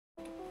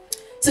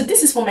So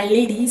this is for my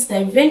ladies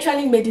that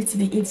eventually made it to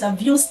the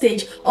interview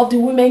stage of the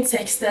Women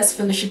Techsters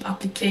Fellowship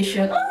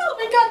application. Oh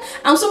my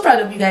god, I'm so proud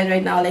of you guys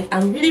right now. Like,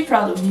 I'm really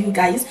proud of you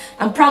guys.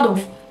 I'm proud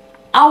of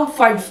how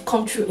far you've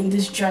come through in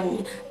this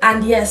journey.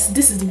 And yes,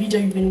 this is the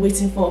video you've been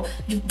waiting for.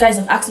 You guys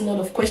have asked a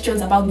lot of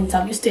questions about the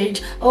interview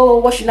stage. Oh,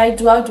 what should I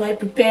do? How do I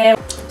prepare?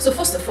 So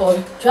first of all,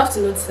 you have to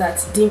note that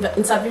the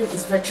interview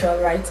is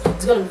virtual, right?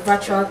 It's going to be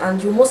virtual,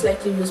 and you most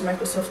likely use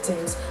Microsoft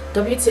Teams.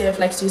 WTF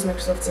likes to use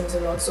Microsoft Teams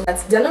a lot, so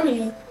that they're not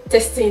really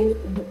testing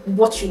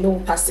what you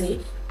know per se.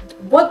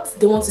 What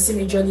they want to see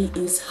majorly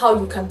is how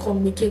you can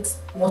communicate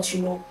what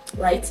you know,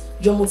 right?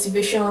 Your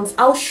motivations,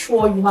 how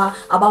sure you are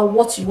about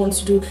what you want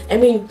to do. I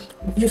mean,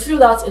 you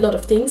filled out a lot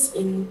of things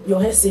in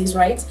your essays,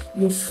 right?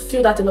 You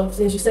filled out a lot of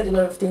things, you said a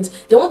lot of things.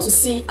 They want to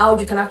see how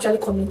you can actually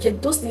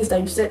communicate those things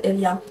that you said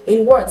earlier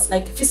in words,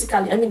 like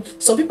physically. I mean,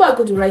 some people are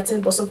good with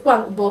writing, but some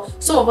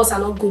of us are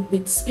not good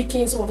with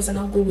speaking. Some of us are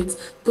not good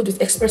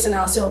with expressing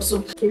ourselves. So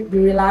okay, be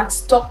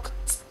relaxed, talk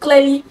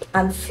clearly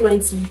and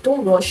fluently.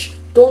 Don't rush.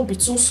 Don't be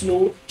too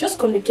slow. Just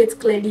communicate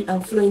clearly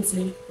and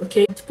fluently,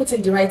 okay? Put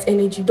in the right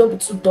energy. Don't be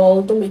too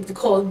dull. Don't make the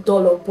call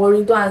dull or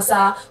boring. Don't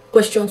answer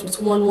questions with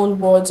one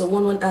words or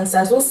one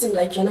answers. Don't seem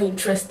like you're not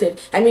interested.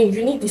 I mean,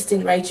 you need this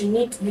thing, right? You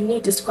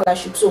need the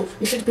scholarship, so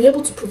you should be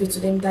able to prove it to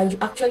them that you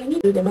actually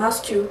need them.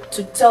 Ask you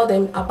to tell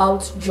them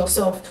about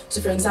yourself. So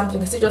for example, you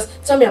can say, just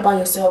tell me about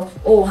yourself.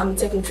 Oh, I'm a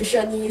tech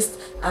nutritionist,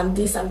 I'm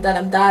this, I'm that,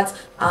 I'm that.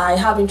 I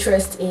have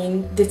interest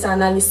in data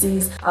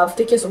analysis. I've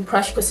taken some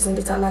crash courses in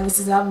data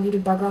analysis. I have a little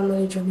background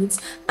knowledge on it,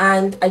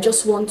 and I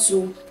just want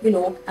to,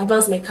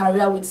 advance my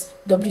career with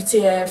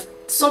WTF,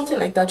 something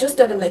like that. Just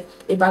tell them like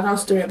a background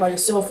story about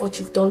yourself, what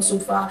you've done so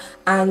far,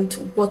 and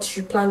what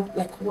you plan,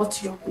 like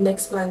what your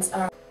next plans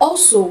are.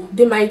 Also,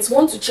 they might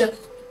want to check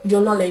your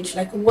knowledge,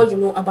 like what you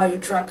know about your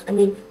track. I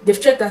mean, they've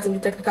checked that in the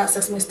technical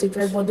assessment stage,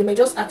 right? But they may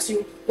just ask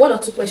you 1 or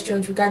 2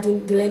 questions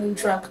regarding the learning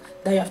track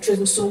that you have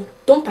chosen. So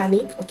don't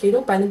panic, okay?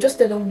 Don't panic. Just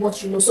tell them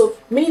what you know. So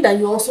meaning that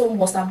you also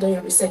must have done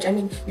your research. I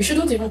mean, you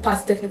shouldn't even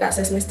pass the technical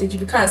assessment stage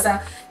if you can't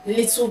answer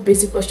little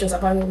basic questions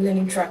about your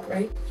learning track,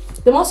 right?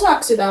 They also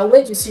ask you that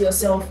where do you see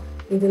yourself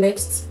in the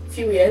next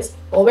few years,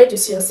 or where do you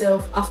see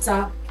yourself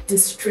after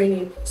this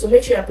training? So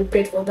make sure you're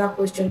prepared for that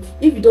question.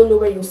 If you don't know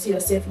where you see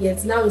yourself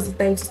yet, now is the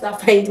time to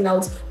start finding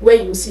out where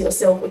you see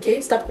yourself,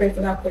 okay? Start preparing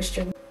for that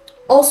question.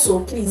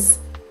 Also, please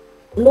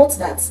note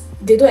that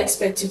they don't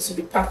expect you to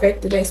be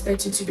perfect. They don't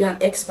expect you to be an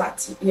expert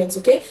yet,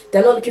 okay?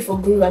 They're not looking for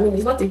guru. I mean,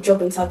 it's not a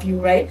job interview,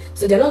 right?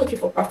 So they're not looking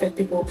for perfect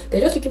people.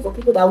 They're just looking for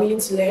people that are willing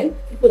to learn,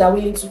 people that are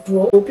willing to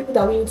grow, people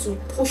that are willing to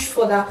push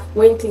further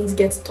when things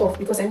get tough.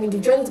 Because I mean, the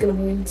journey is going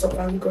to be really tough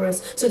and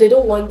rigorous. So they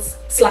don't want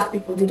slack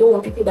people. They don't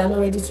want people that are not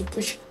ready to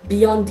push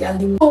beyond their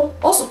limit. So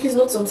also, please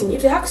note something.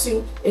 If they ask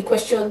you a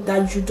question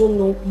that you don't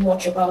know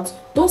much about,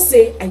 don't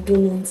say I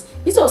don't know it.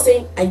 Instead of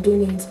saying I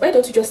don't know it, why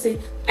don't you just say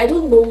I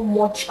don't know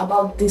much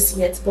about this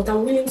yet, but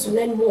I'm willing to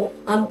learn more,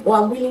 or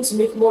I'm willing to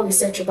make more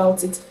research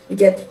about it. You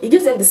get, it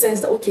gives them the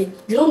sense that okay,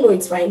 you don't know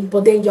it's fine,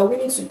 but then you're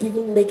willing to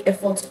even make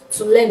effort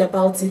to learn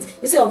about it,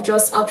 instead of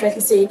just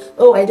outrightly saying,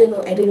 oh, I don't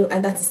know,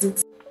 and that is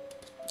it.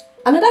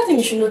 Another thing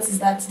you should notice is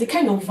that the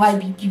kind of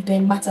vibe you give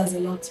them matters a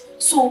lot.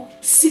 So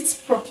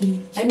sit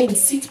properly. I mean,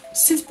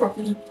 sit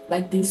properly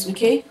like this,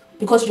 okay?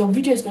 Because your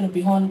video is going to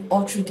be on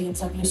all through the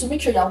interview. So make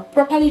sure you're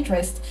properly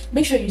dressed.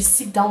 Make sure you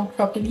sit down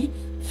properly.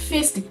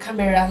 Face the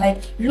camera,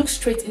 like look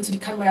straight into the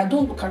camera.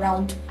 Don't look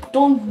around.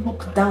 Don't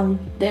look down.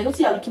 There's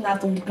nothing you're looking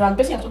at on the ground. The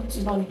person you're talking to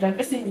is not on the ground. The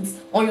person is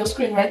on your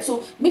screen, right?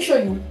 So make sure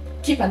you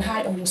keep an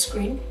eye on your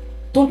screen.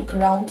 Don't look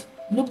around.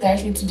 Look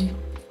directly into the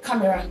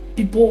camera.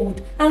 Be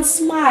bold and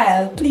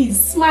smile. Please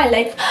smile,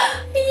 like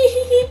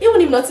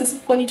even if nothing's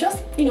funny,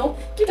 just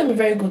give them a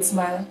very good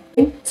smile.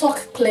 Talk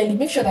clearly.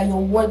 Make sure that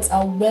your words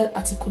are well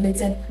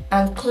articulated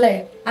and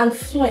clear and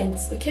fluent,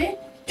 okay?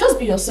 Just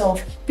be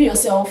yourself. Be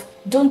yourself.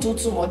 Don't do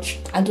too much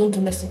and don't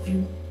do less of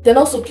you. Then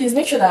also, please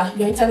make sure that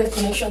your internet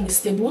connection is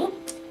stable.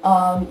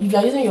 If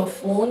you're using your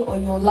phone or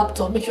your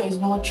laptop, make sure it's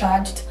well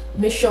charged.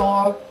 Make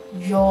sure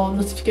your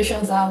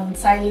notifications are on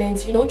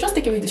silent. Just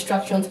take away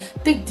distractions.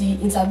 Take the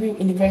interview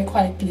in a very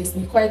quiet place,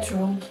 in a quiet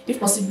room, if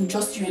possible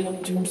just you alone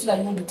in the room, so that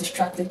you won't be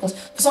distracted. Because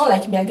for someone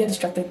like me, I get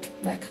distracted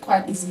like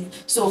quite easily.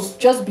 So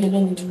just be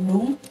alone in the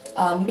room.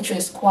 Make sure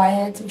it's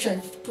quiet. Make sure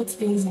you put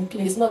things in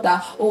place. Not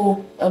that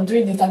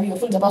during the interview your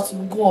phone's about to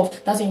go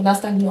off, that's when you're not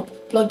standing up,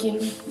 plugging.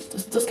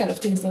 Those kind of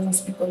things doesn't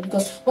speak well,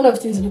 because one of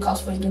the things you look out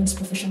for again is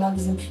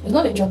professionalism. It's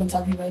not a job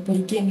interview, right? But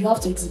again, you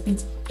have to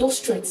exhibit those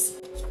traits.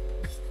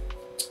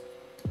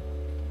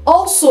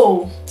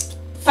 Also,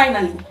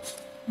 finally,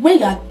 when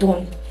you are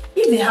done,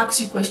 if they ask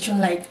you a question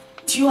like,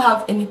 do you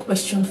have any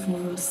question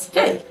for us?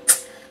 Hey,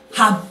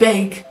 I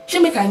beg. She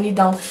make I kneel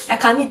down. I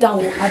can kneel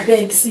down. I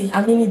beg. See,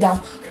 I'm kneeling down.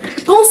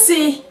 Don't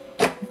say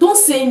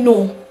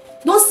no.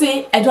 Don't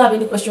say I don't have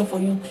any question for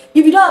you.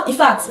 If you don't, in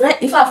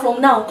fact,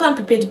 from now, go and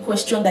prepare the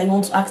question that you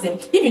want to ask them.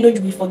 If you know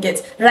you will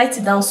forget, write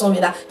it down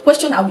somewhere. That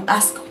question I will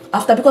ask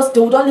after, because they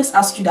would always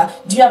ask you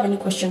that, do you have any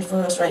question for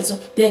us, right? So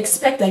they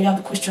expect that you have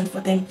a question for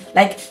them.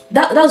 Like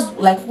that's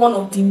like one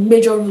of the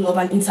major rule of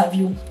an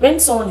interview. When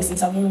someone is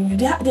interviewing you,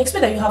 they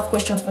expect that you have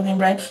questions for them,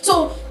 right?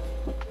 So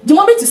the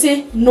moment you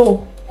say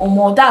no or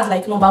more, that's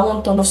like number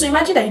one turn off. So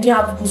imagine that you didn't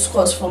have good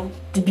scores from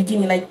the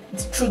beginning, like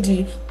through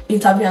the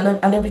interview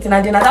and everything,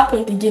 and then at that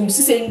point again you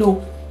still say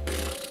no,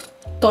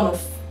 turn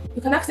off.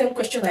 You can ask them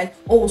questions like,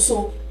 oh,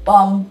 so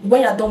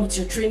when you're done with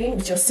your training,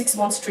 with your 6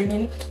 months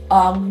training,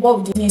 what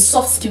would the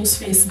soft skills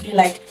phase be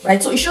like,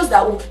 right? So it shows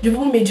that, oh, you've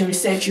even made your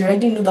research, you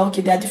already know that,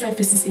 okay, there are different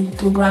phases in the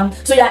program,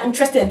 so you're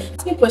interested.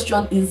 Asking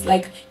question is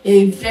like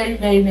a very,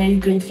 very, very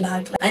green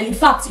flag, and in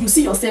fact you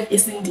see yourself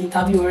acing the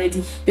interview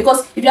already,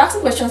 because if you're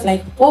asking questions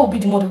like, what will be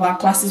the mode of our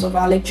classes, of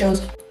our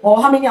lectures, or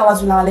how many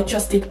hours will our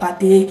lectures take per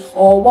day,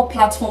 or what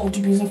platform would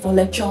you be using for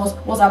lectures,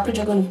 what's our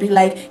project going to be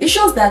like, it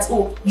shows that,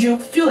 oh, you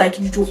feel like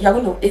you're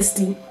going to ace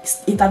the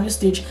interview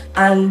stage,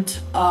 and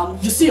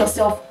you see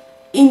yourself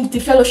in the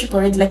fellowship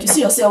already, like you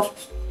see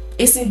yourself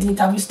acing the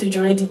interview stage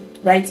already,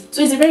 right?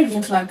 So it's a very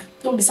green flag.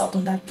 Don't miss out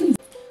on that, please.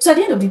 So at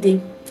the end of the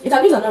day,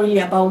 interviews are not really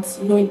about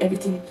knowing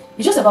everything.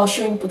 It's just about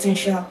showing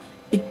potential.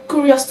 Be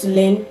curious to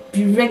learn,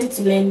 be ready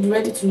to learn, be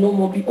ready to know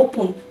more, be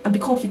open, and be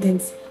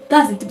confident.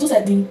 That's it. Those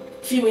are the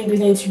few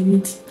ingredients you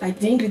need. Like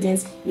the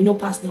ingredients you know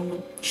pass down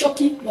one.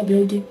 Shocky, you'll be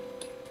okay.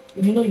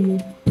 If you know, you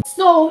know.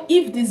 So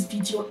if this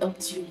video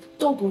helped you,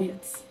 don't go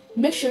yet.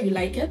 Make sure you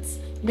like it.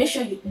 Make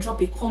sure you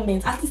drop a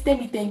comment. At least tell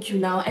me thank you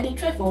now. I didn't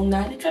try for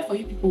now. I didn't try for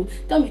you people.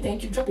 Tell me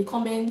thank you. Drop a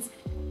comment.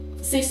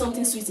 Say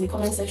something sweet in the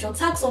comment section.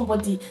 Tag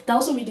somebody that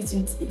also made it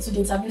into the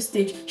interview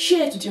stage.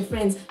 Share it with your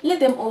friends.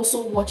 Let them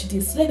also watch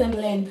this. Let them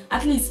learn.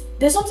 At least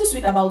there's something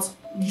sweet about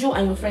you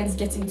and your friends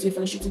getting into a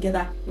fellowship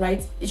together,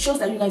 right? It shows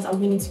that you guys are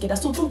winning together.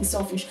 So don't be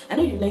selfish. I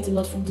know you learned a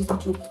lot from this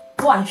video.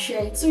 Go and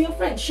share it. So your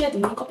friends, share the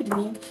link, copy the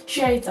link,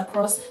 share it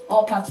across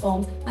all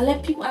platforms, and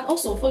let people, and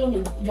also follow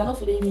me. If you're not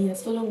following me,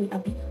 yes, follow me,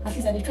 Abby. At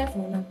least I did try for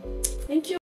now. Thank you.